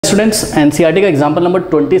Students, NCERT का example number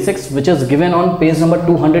 26 which is given on page number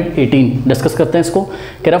 218 discuss करते हैं इसको।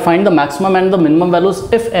 कह रहा find the maximum and the minimum values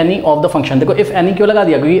if any of the function. देखो if any क्यों लगा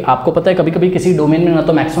दिया, क्योंकि आपको पता है कभी कभी किसी डोमेन में ना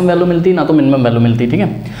तो मैक्सिमम वैल्यू मिलती ना तो मिनिमम वैल्यू मिलती, ठीक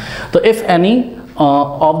है। तो if any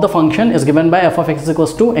of the function is given by F of x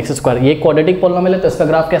equals to x square, ये क्वाड्रेटिक पॉलिनोमियल है तो इसका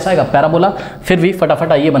ग्राफ कैसा आएगा, पैराबोला। फिर भी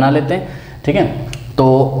फटाफट आइए बना लेते हैं, ठीक है।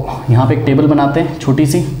 तो यहाँ पे एक टेबल बनाते हैं छोटी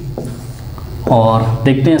सी और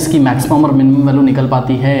देखते हैं इसकी मैक्सिमम और मिनिमम वैल्यू निकल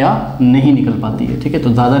पाती है या नहीं निकल पाती है, ठीक है। तो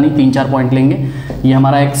ज़्यादा नहीं, 3-4 पॉइंट लेंगे। ये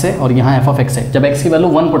हमारा x है और यहाँ एफ ऑफ एक्स है। जब x की वैल्यू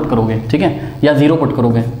 1 पुट करोगे, ठीक है, या 0 पुट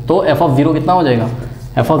करोगे तो एफ ऑफ 0 कितना हो जाएगा,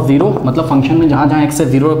 एफ ऑफ 0 मतलब फंक्शन में जहाँ जहाँ x से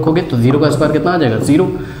 0 रखोगे तो 0 का स्क्वायर कितना आ जाएगा, 0।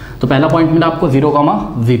 तो पहला पॉइंट मिला आपको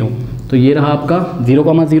 0,0, तो ये रहा आपका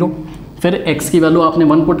 0,0। फिर x की वैल्यू आपने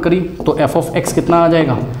 1 पुट करी तो एफ ऑफ एक्स कितना आ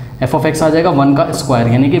जाएगा, एफ ऑफ एक्स आ जाएगा 1 का स्क्वायर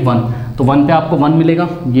यानी कि 1। तो 1 पे आपको 1 मिलेगा,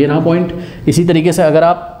 ये रहा पॉइंट। इसी तरीके से अगर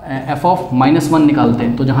आप एफ ऑफ -1 निकालते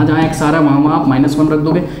हैं तो जहाँ जहाँ x आ रहा है वहाँ वहाँ आप -1 रख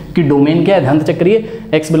दोगे कि डोमेन क्या है, ध्यान से चेक करिए,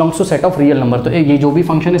 x belongs to set of real number. तो ये जो भी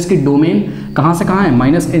फंक्शन है इसकी डोमेन कहाँ से कहाँ है,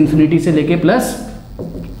 -∞ से लेके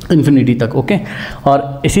 +∞ तक, ओके।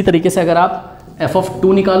 और इसी तरीके से अगर आप एफ ऑफ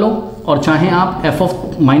 2 निकालो और चाहे आप एफ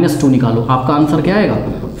ऑफ -2 निकालो, आपका आंसर क्या आएगा,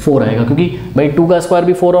 4 आएगा, क्योंकि भाई 2 का स्क्वायर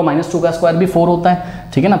भी 4 और -2 का स्क्वायर भी 4 होता है,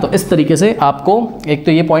 ठीक है ना। तो इस तरीके से आपको एक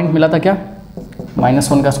तो ये पॉइंट मिला था क्या,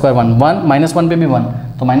 -1 का स्क्वायर 1, -1 पे भी 1,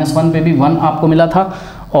 तो -1 पे भी 1 आपको मिला था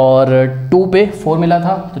और 2 पे 4 मिला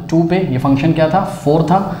था। तो 2 पे ये फंक्शन क्या था, 4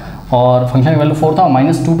 था और फंक्शन का वैल्यू 4 था और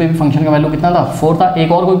 -2 पे भी फंक्शन का वैल्यू कितना था, 4 था।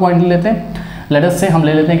 एक और कोई पॉइंट ले लेते हैं, लेट अस से हम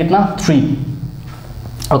ले लेते हैं कितना, 3,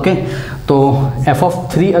 ओके। तो एफ ऑफ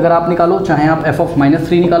 3 अगर आप निकालो, चाहे आप एफ ऑफ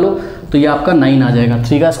 -3 निकालो तो ये आपका 9 आ जाएगा।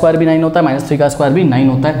 3 का स्क्वायर भी 9 होता है, -3 का स्क्वायर भी 9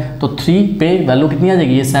 होता है। तो 3 पे वैल्यू कितनी आ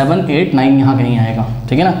जाएगी, ये 7, 8, 9 यहाँ कहीं आएगा,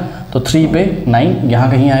 ठीक है ना। तो 3 पे 9 यहाँ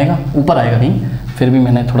कहीं आएगा, ऊपर आएगा कहीं। फिर भी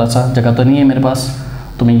मैंने थोड़ा सा जगह तो नहीं है मेरे पास,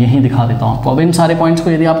 तो मैं यहीं दिखा देता हूँ आपको। अब इन सारे पॉइंट्स को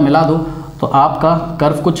यदि आप मिला दो तो आपका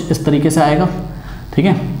कर्व कुछ इस तरीके से आएगा, ठीक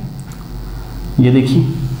है। ये देखिए,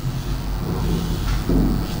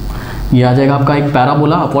 ये आ जाएगा आपका एक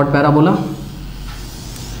पैराबोला, अपवर्ड पैराबोला,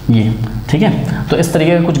 ये, ठीक है। तो इस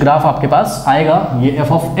तरीके का कुछ ग्राफ आपके पास आएगा। ये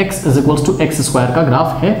F of x is equals to x square का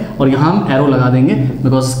ग्राफ है और यहाँ हम एरो लगा देंगे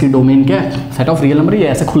बिकॉज इसकी डोमेन क्या है, सेट ऑफ रियल नंबर, ये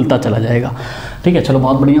ऐसे खुलता चला जाएगा, ठीक है। चलो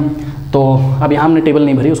बहुत बढ़िया। तो अब यहाँ हमने टेबल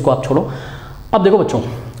नहीं भरी, उसको आप छोड़ो। अब देखो बच्चों,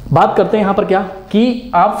 बात करते हैं यहाँ पर क्या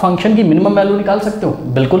कि आप फंक्शन की मिनिमम वैल्यू निकाल सकते हो,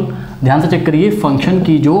 बिल्कुल ध्यान से चेक करिए। फंक्शन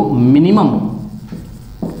की जो मिनिमम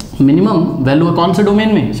वैल्यू है कौन से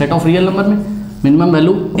डोमेन में, सेट ऑफ रियल नंबर में, minimum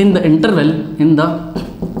value in the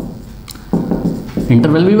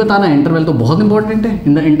interval भी बताना है, इंटरवल तो बहुत इंपॉर्टेंट है।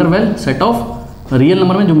 In the interval set of real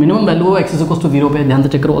number में जो मिनिमम वैल्यू है x इज इक्वल्स टू 0 पे, ध्यान से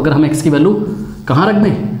चेक करो। अगर हम x की वैल्यू कहाँ रख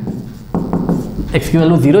दें, x की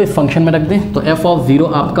वैल्यू 0 इस फंक्शन में रख दें तो f ऑफ 0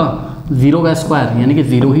 आपका 0 का स्क्वायर यानी कि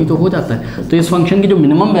 0 ही तो हो जाता है। तो इस फंक्शन की जो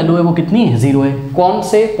मिनिमम वैल्यू है वो कितनी है, 0 है। कौन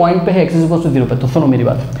से पॉइंट पे है, x इज इक्वल्स टू 0 पे। तो सुनो मेरी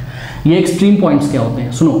बात, ये एक्सट्रीम पॉइंट्स क्या होते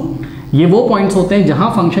हैं, सुनो, ये वो पॉइंट्स होते हैं जहां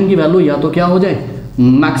फंक्शन की वैल्यू या तो क्या हो जाए,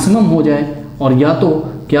 मैक्सिमम हो जाए और या तो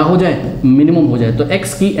क्या हो जाए, मिनिमम हो जाए। तो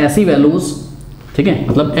x की ऐसी वैल्यूज, ठीक है,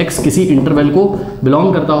 मतलब x किसी इंटरवल को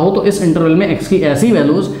बिलोंग करता हो तो इस इंटरवल में x की ऐसी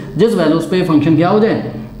वैल्यूज जिस वैल्यूज पे फंक्शन क्या हो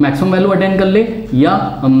जाए, मैक्सिमम वैल्यू अटेन कर ले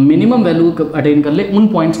या मिनिमम वैल्यू अटेन कर ले, उन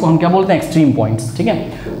पॉइंट्स को हम क्या बोलते हैं, एक्सट्रीम पॉइंट्स, ठीक है।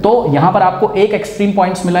 तो यहाँ पर आपको एक एक्सट्रीम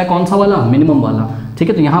पॉइंट्स मिला है, कौन सा वाला, मिनिमम वाला, ठीक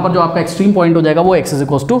है। तो यहाँ पर जो आपका एक्सट्रीम पॉइंट हो जाएगा वो x इज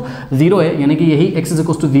इक्वल्स टू 0 है, यानी कि यही x is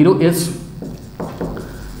equals to 0 is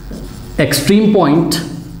extreme point,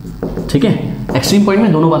 ठीक है। एक्सट्रीम पॉइंट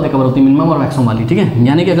में दोनों बातें कवर होती है, मिनिमम और मैक्सिमम वाली, ठीक है।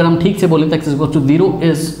 यानी कि अगर हम ठीक से बोले तो x is equals to 0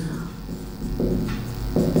 is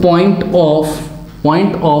point of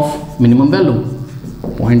minimum value,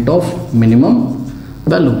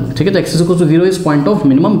 ठीक है। तो x is equals to 0 is point of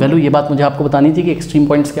minimum value. ये बात मुझे आपको बतानी थी कि एक्सट्रीम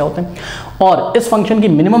पॉइंट्स क्या होते हैं। और इस फंक्शन की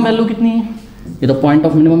मिनिमम वैल्यू कितनी है, ये तो पॉइंट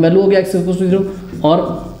ऑफ मिनिमम वैल्यू हो गया x इज इक्वल्स टू 0,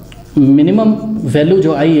 और मिनिमम वैल्यू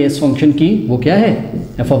जो आई है इस फंक्शन की वो क्या है,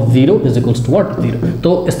 F of 0 is equals to what, 0।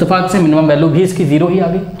 तो इत्तेफाक से मिनिमम वैल्यू भी इसकी 0 ही आ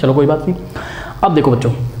गई। चलो कोई बात नहीं। अब देखो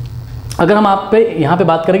बच्चों, अगर हम आप पे यहाँ पे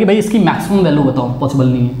बात करें कि भाई इसकी मैक्सिमम वैल्यू बताओ, पॉसिबल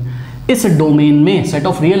नहीं है। इस डोमेन में सेट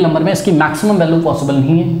ऑफ रियल नंबर में इसकी मैक्सिमम वैल्यू पॉसिबल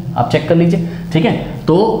नहीं है, आप चेक कर लीजिए, ठीक है।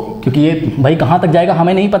 तो क्योंकि ये भाई कहाँ तक जाएगा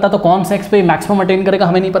हमें नहीं पता, तो कौन से एक्स पे मैक्सिमम अटेन करेगा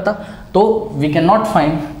हमें नहीं पता, तो we can not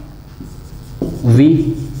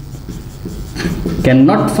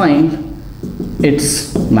find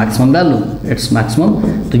its maximum value, its maximum.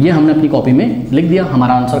 तो ये हमने अपनी कॉपी में लिख दिया,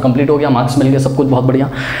 हमारा आंसर कंप्लीट हो गया, मार्क्स मिल गए, सब कुछ बहुत बढ़िया।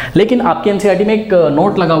 लेकिन आपके एनसीईआरटी में एक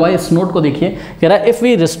नोट लगा हुआ है, इस नोट को देखिए, कह रहा है if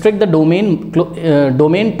we restrict the domain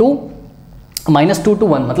to -2 to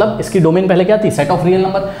 1, मतलब इसकी डोमेन पहले क्या थी, set of real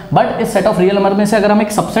number, but इस सेट ऑफ रियल नंबर में से अगर हम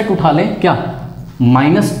एक सबसेट उठा लें, क्या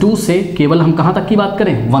 -2 से केवल हम कहाँ तक की बात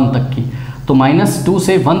करें, 1 तक की, तो -2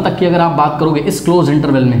 से 1 तक की अगर आप बात करोगे इस क्लोज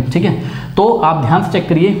इंटरवल में, ठीक है, तो आप ध्यान से चेक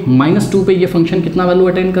करिए -2 पे ये फंक्शन कितना वैल्यू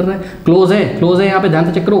अटेन कर रहा है, क्लोज है यहाँ पे, ध्यान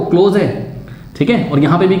से चेक करो, क्लोज है, ठीक है, और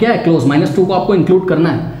यहाँ पे भी क्या है, क्लोज, -2 को आपको इंक्लूड करना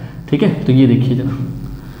है, ठीक है, तो ये देखिए जरा,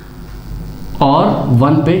 और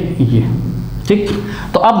 1 पे ये, ठीक।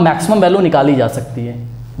 तो अब मैक्सिमम वैल्यू निकाली जा सकती है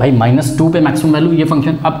भाई, -2 पे मैक्सिमम वैल्यू ये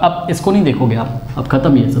फंक्शन, अब इसको नहीं देखोगे आप, अब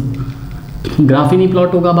खत्म ये सब, ग्राफ ही नहीं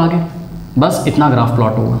प्लॉट होगा अब आगे, बस इतना ग्राफ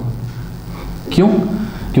प्लॉट होगा। क्यों?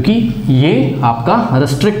 क्योंकि ये आपका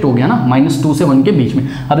रेस्ट्रिक्ट हो गया ना -2 से 1 के बीच में।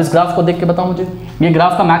 अब इस ग्राफ को देख के बताओ मुझे, ये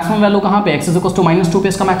ग्राफ का मैक्सिमम वैल्यू कहाँ पे, x = -2 पे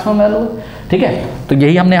इसका मैक्सिमम वैल्यू है, ठीक है, तो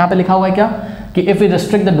यही हमने यहाँ पे लिखा हुआ है क्या, कि if we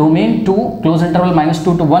restrict the domain to close interval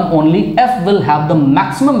 -2 to 1 only, f will have the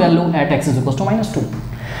maximum value eight x = -2।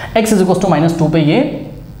 x = -2 पे ये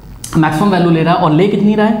मैक्सिमम वैल्यू ले रहा है, और ले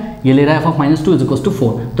कितनी रहा है, ये ले रहा है f of -2 =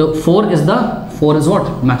 4, तो 4 इज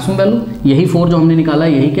व्हाट, मैक्सिमम वैल्यू, यही 4 जो हमने निकाला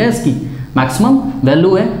है, यही क्या है इसकी मैक्सिमम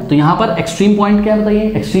वैल्यू है। तो यहाँ पर एक्सट्रीम पॉइंट क्या है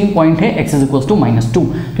बताइए, एक्सट्रीम पॉइंट है x = -2,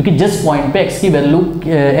 क्योंकि जिस पॉइंट पे x की वैल्यू,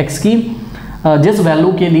 जिस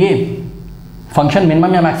वैल्यू के लिए फंक्शन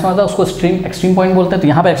मिनिमम या मैक्सिमम आता है उसको एक्सट्रीम पॉइंट बोलते हैं। तो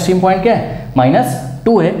यहाँ पर एक्सट्रीम पॉइंट क्या है,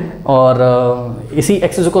 -2 है, और इसी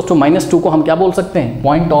x = -2 को हम क्या बोल सकते हैं,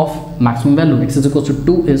 point of maximum value. x =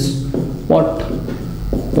 2 is what,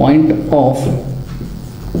 point of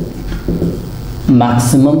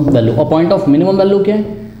maximum value, और पॉइंट ऑफ मिनिमम वैल्यू क्या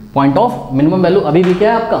है, पॉइंट ऑफ मिनिमम वैल्यू अभी भी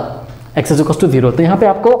क्या है आपका, x = 0। तो यहाँ पे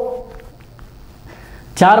आपको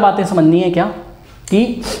 4 बातें समझनी है क्या,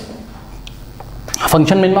 कि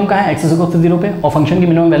फंक्शन मिनिमम का है x = 0 पे, और फंक्शन की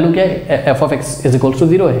मिनिमम वैल्यू क्या है, f of x =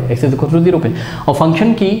 0 है, x = 0 पे, और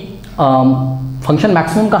फंक्शन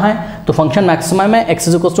मैक्सिमम कहाँ है, तो फंक्शन मैक्सिमम है x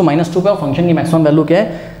 = -2 पे, और फंक्शन की मैक्सिमम वैल्यू क्या है,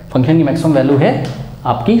 फंक्शन की मैक्सिमम वैल्यू है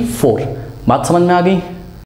आपकी 4। बात समझ में आ गई।